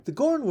The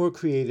Gorn were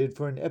created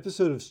for an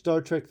episode of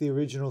Star Trek the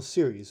Original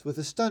Series, with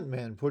a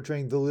stuntman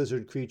portraying the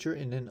lizard creature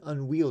in an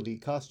unwieldy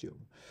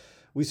costume.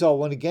 We saw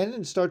one again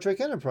in Star Trek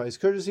Enterprise,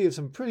 courtesy of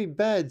some pretty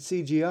bad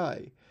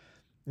CGI.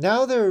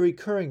 Now they're a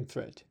recurring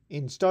threat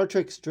in Star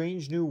Trek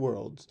Strange New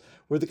Worlds,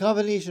 where the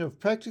combination of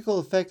practical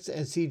effects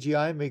and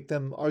CGI make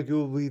them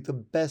arguably the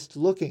best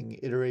looking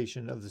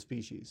iteration of the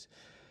species.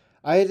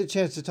 I had a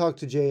chance to talk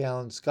to J.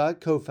 Allen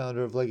Scott,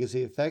 co-founder of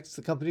Legacy Effects,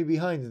 the company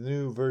behind the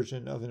new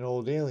version of An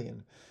Old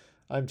Alien.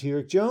 I'm T.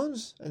 Rick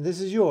Jones, and this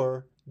is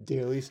your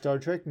Daily Star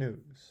Trek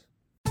News.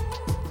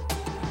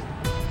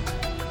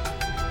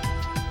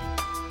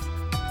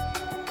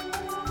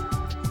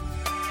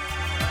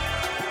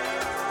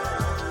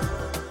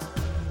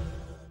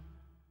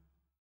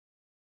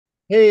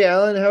 Hey,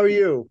 Alan, how are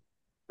you?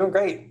 Doing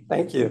great.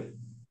 Thank you.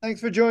 Thanks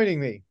for joining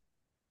me.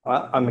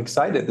 Well, I'm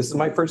excited. This is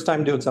my first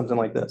time doing something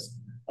like this.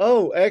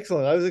 Oh,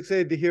 excellent. I was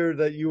excited to hear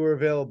that you were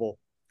available.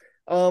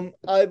 I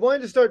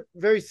wanted to start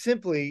very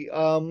simply.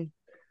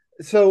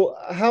 So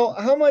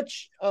how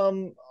much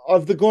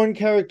of the Gorn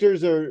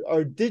characters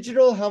are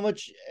digital? How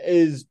much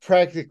is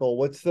practical?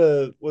 What's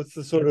the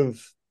sort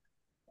of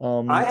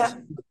I ha-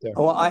 there?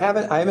 I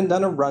haven't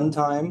done a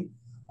runtime.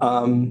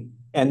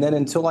 And then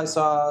until I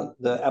saw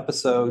the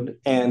episode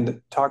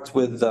and talked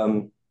with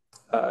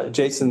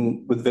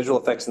Jason with visual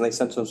effects, and they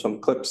sent us some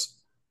clips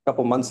a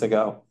couple months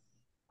ago.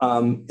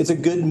 It's a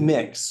good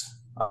mix.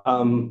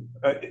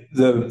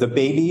 The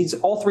babies,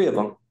 all three of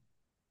them,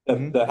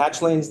 Mhm. the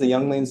hatchlings, the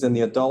younglings, and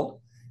the adult,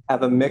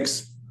 have a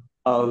mix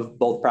of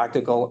both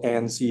practical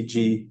and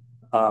CG,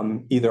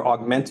 either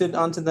augmented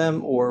onto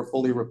them or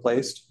fully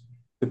replaced,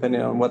 depending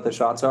on what the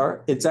shots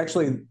are. It's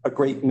actually a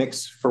great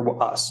mix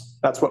for us.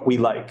 That's what we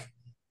like.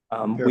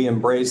 Sure. We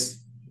embrace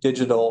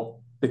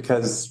digital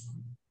because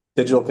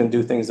digital can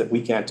do things that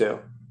we can't do.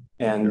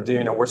 And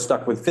Sure. we're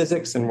stuck with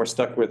physics and we're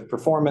stuck with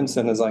performance.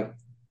 And it's like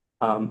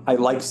I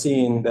like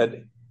seeing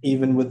that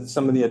even with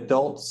some of the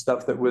adult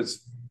stuff that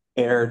was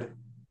aired,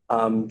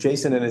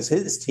 Jason and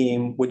his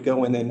team would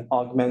go in and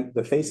augment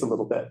the face a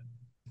little bit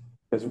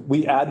because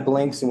we add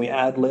blinks and we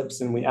add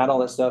lips and we add all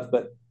that stuff.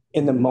 But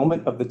in the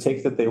moment of the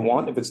take that they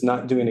want, if it's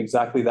not doing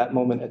exactly that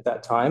moment at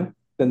that time,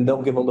 then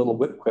they'll give a little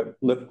lip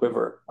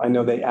quiver. I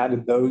know they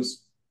added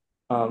those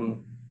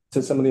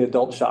to some of the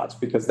adult shots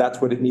because that's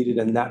what it needed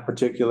in that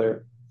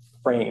particular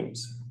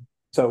frames.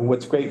 So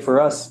what's great for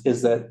us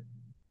is that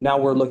now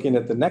we're looking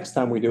at the next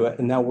time we do it,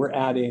 and now we're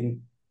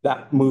adding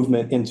that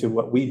movement into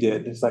what we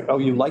did. It's like, oh,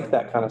 you like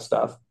that kind of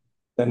stuff,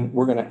 then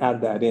we're going to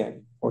add that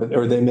in.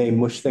 Or they may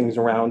mush things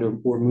around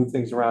or move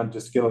things around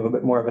just to give a little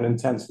bit more of an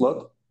intense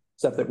look,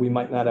 stuff that we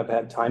might not have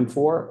had time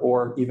for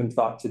or even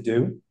thought to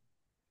do.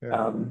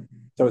 Sure.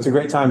 So it's a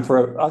great time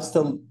for us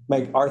to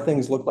make our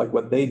things look like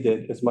what they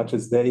did as much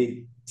as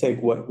they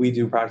take what we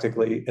do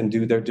practically and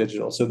do their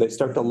digital. So they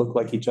start to look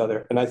like each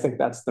other. And I think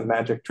that's the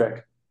magic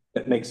trick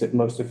that makes it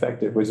most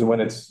effective is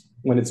when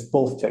it's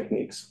both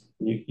techniques.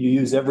 You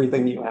use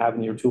everything you have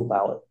in your tool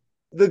palette.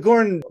 The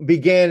Gorn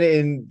began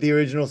in the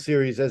original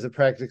series as a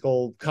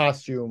practical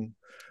costume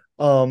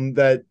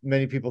that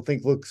many people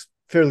think looks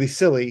fairly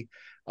silly.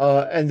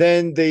 And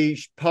then they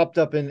popped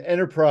up in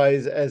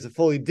Enterprise as a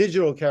fully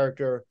digital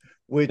character,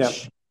 Yeah.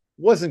 which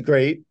wasn't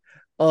great.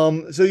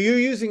 So you're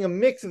using a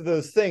mix of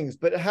those things,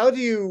 but how do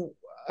you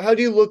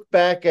look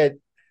back at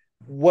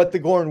what the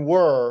Gorn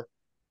were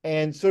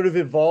and sort of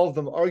evolve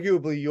them?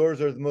 Arguably,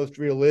 yours are the most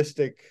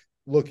realistic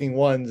looking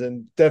ones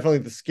and definitely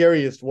the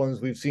scariest ones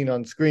we've seen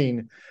on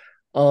screen.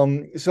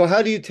 So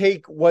how do you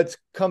take what's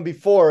come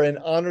before and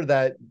honor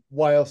that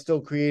while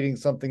still creating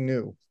something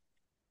new?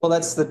 Well,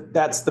 that's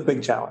the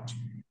big challenge,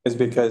 is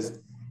because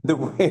the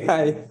way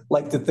I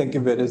like to think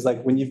of it is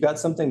like when you've got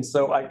something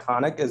so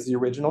iconic as the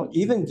original,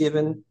 even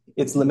given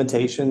its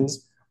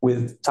limitations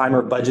with time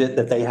or budget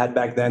that they had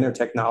back then or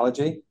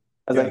technology,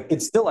 I was Yeah, like,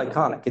 it's still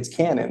iconic, it's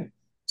canon.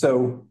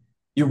 So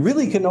you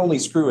really can only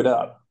screw it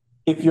up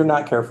if you're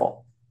not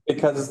careful.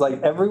 Because it's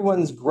like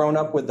everyone's grown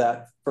up with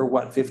that for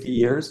what, 50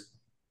 years?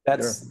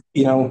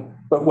 sure.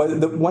 But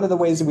one of the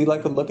ways that we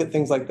like to look at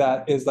things like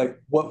that is like,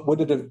 what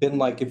would it have been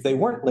like if they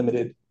weren't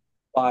limited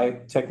by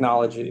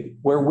technology?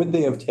 Where would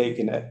they have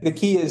taken it? The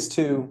key is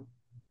to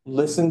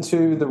listen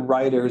to the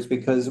writers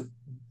because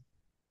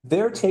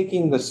they're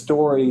taking the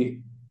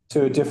story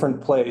to a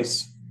different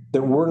place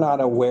that we're not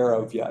aware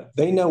of yet.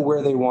 They know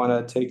where they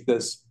want to take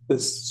this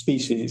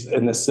species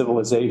and this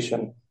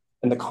civilization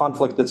and the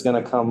conflict that's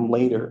going to come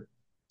later.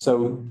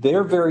 So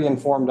they're very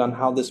informed on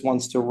how this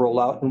wants to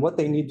roll out and what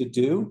they need to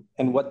do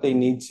and what they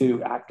need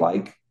to act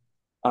like.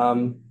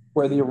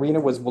 Where the arena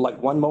was like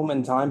one moment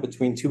in time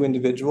between two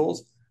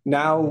individuals,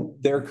 now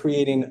they're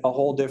creating a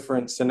whole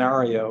different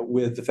scenario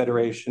with the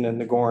Federation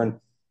and the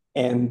Gorn.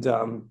 And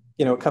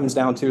it comes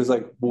down to is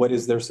like, what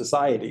is their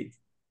society?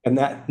 And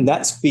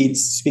that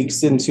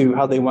speaks into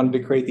how they wanted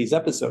to create these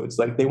episodes.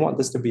 Like they want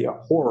this to be a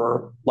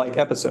horror like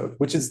episode,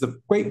 which is the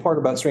great part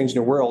about Strange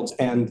New Worlds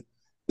and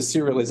the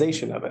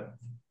serialization of it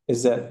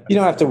is that you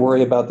don't have to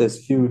worry about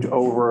this huge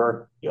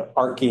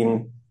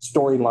overarching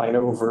storyline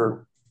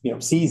over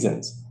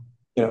seasons.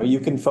 You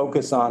can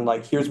focus on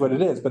like, here's what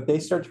it is, but they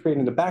start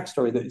creating the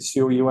backstory that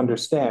so you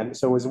understand.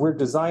 So as we're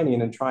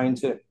designing and trying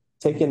to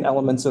take in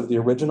elements of the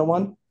original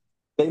one,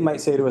 they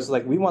might say to us,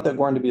 like, we want the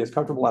Gorn to be as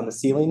comfortable on the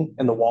ceiling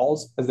and the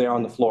walls as they are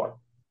on the floor.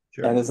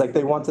 Sure. And it's like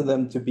they wanted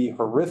them to be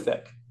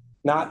horrific,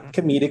 not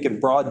comedic and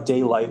broad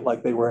daylight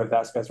like they were at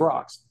Vasquez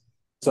Rocks.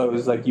 So it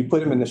was like you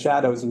put them in the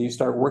shadows and you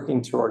start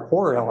working toward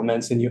horror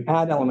elements and you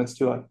add elements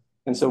to it.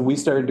 And so we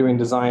started doing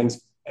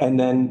designs. And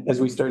then as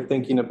we started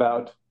thinking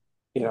about,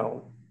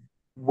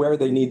 where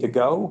they need to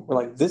go, we're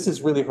like, this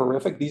is really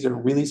horrific. These are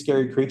really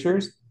scary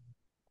creatures,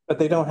 but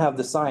they don't have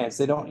the science.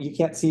 You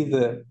can't see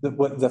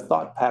what the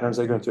thought patterns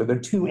they're going through. They're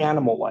too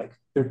animal-like.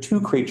 They're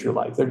too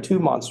creature-like. They're too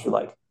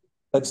monster-like.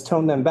 Let's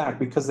tone them back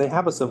because they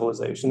have a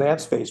civilization. They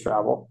have space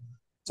travel.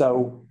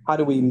 So how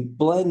do we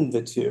blend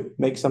the two,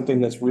 make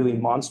something that's really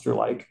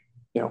monster-like,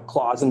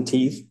 claws and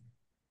teeth,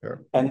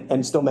 sure,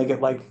 and still make it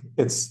like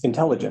it's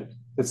intelligent.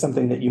 It's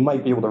something that you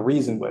might be able to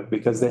reason with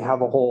because they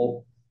have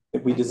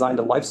we designed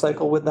a life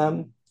cycle with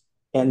them.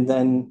 And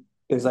then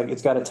it's like,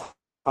 it's got to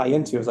tie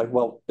into, it's like,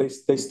 well,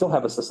 they still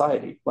have a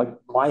society, like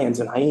lions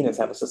and hyenas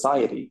have a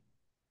society.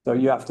 So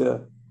you have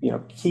to,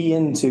 key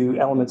into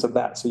elements of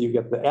that. So you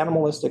get the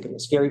animalistic and the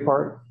scary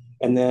part,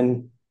 and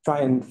then try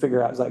and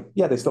figure out, it's like,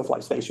 yeah, they still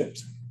fly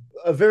spaceships.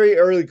 A very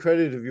early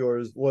credit of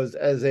yours was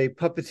as a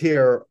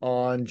puppeteer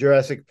on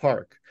Jurassic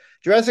Park.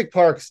 Jurassic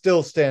Park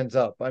still stands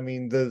up. I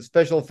mean, the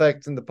special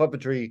effects and the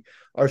puppetry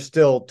are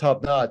still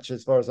top notch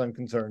as far as I'm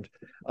concerned.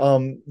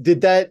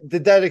 Did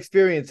that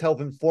experience help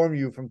inform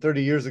you from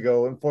 30 years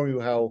ago, inform you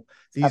how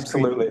these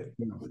Absolutely.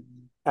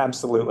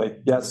 Absolutely.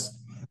 Yes.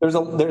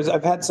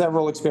 I've had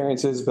several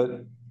experiences,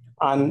 but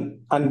on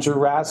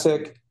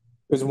Jurassic, it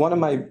was one of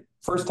my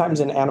first times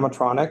in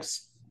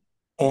animatronics.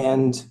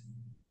 And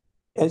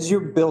as you're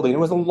building, it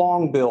was a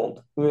long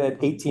build. We had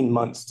 18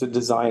 months to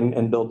design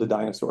and build the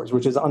dinosaurs,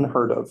 which is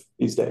unheard of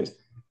these days.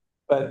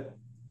 But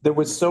there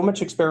was so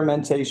much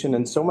experimentation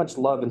and so much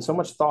love and so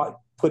much thought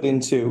put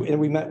into, and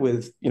we met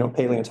with,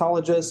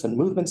 paleontologists and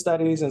movement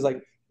studies. And it's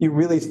like, you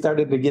really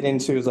started to get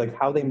into is like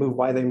how they move,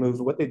 why they move,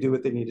 what they do,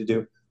 what they need to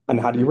do, and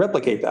how do you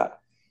replicate that?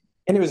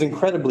 And it was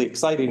incredibly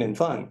exciting and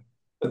fun.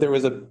 But there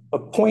was a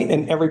point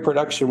in every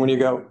production when you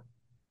go,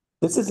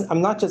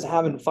 I'm not just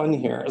having fun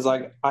here. It's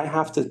like, I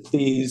have to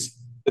please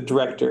the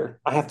director.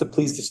 I have to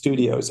please the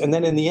studios. And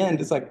then in the end,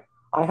 it's like,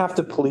 I have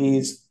to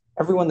please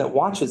everyone that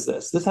watches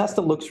this. This has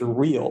to look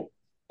surreal.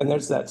 And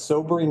there's that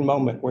sobering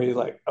moment where you're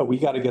like, oh, we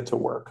got to get to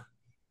work.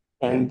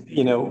 And,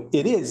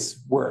 it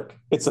is work.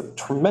 It's a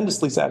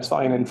tremendously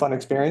satisfying and fun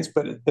experience.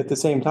 But at the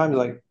same time,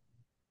 like,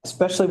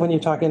 especially when you're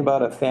talking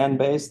about a fan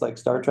base like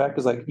Star Trek,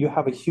 is like, you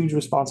have a huge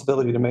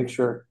responsibility to make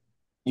sure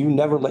you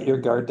never let your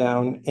guard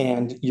down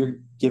and you're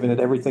giving it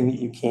everything that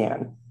you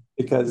can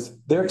because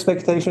their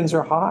expectations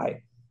are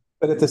high.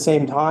 But at the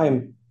same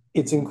time,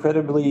 it's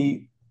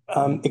incredibly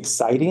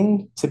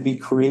exciting to be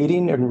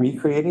creating and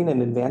recreating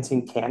and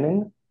advancing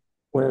canon,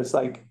 where it's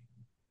like,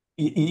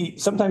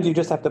 sometimes you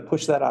just have to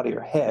push that out of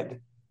your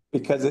head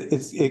because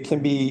it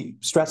can be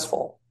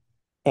stressful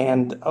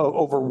and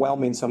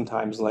overwhelming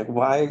sometimes. Like,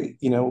 why,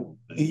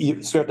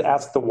 you start to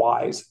ask the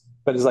whys.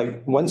 But it's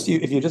like,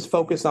 if you just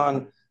focus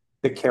on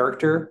the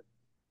character,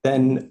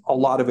 then a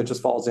lot of it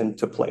just falls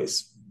into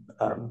place.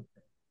 And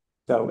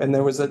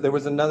there was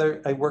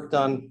another, I worked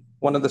on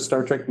one of the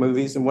Star Trek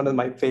movies, and one of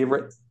my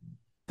favorite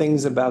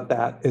things about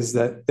that is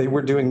that they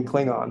were doing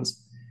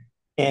Klingons,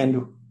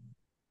 and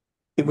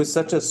it was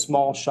such a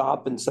small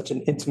shop and such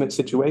an intimate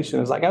situation.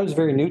 It was like, I was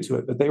very new to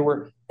it, but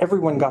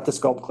everyone got to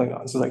sculpt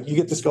Klingons. It's like, you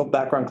get to sculpt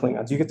background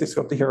Klingons, you get to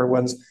sculpt the hero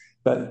ones,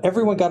 but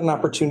everyone got an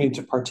opportunity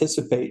to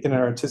participate in an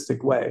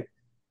artistic way.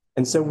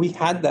 And so we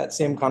had that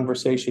same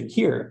conversation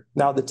here.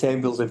 Now the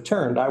tables have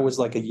turned. I was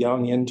like a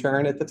young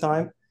intern at the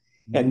time.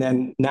 And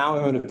then now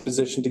I'm in a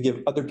position to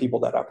give other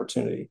people that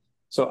opportunity.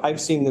 So I've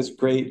seen this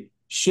great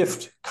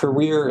shift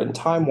career and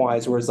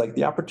time-wise, where it's like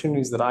the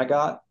opportunities that I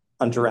got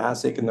on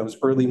Jurassic and those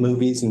early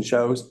movies and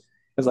shows,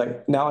 is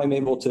like now I'm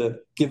able to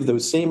give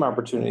those same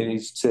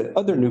opportunities to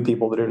other new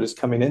people that are just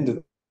coming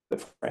into the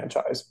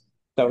franchise.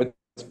 So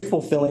it's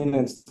fulfilling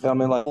and it's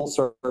coming like full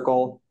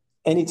circle.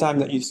 Anytime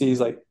that you see is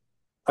like,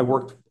 I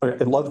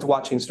loved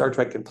watching Star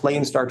Trek and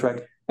playing Star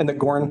Trek. And the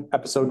Gorn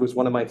episode was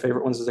one of my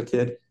favorite ones as a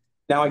kid.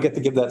 Now I get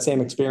to give that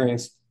same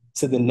experience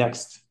to the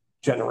next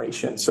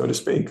generation, so to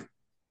speak.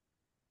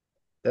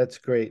 That's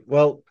great.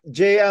 Well,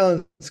 J.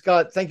 Allen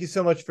Scott, thank you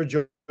so much for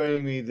joining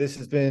me. This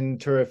has been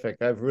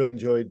terrific. I've really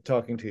enjoyed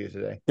talking to you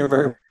today. You're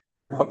very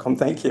welcome.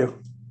 Thank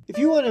you. If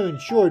you want to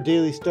ensure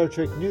Daily Star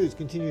Trek News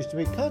continues to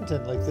make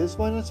content like this,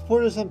 why not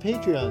support us on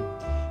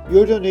Patreon?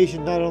 Your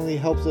donation not only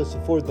helps us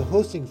afford the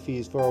hosting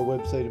fees for our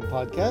website and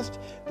podcast,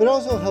 but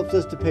also helps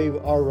us to pay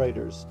our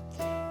writers.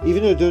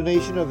 Even a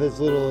donation of as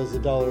little as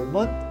 $1 a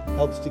month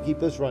helps to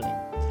keep us running.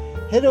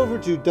 Head over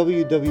to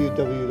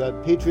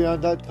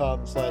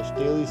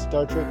www.patreon.com/Daily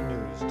Star Trek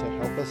News to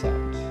help us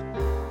out.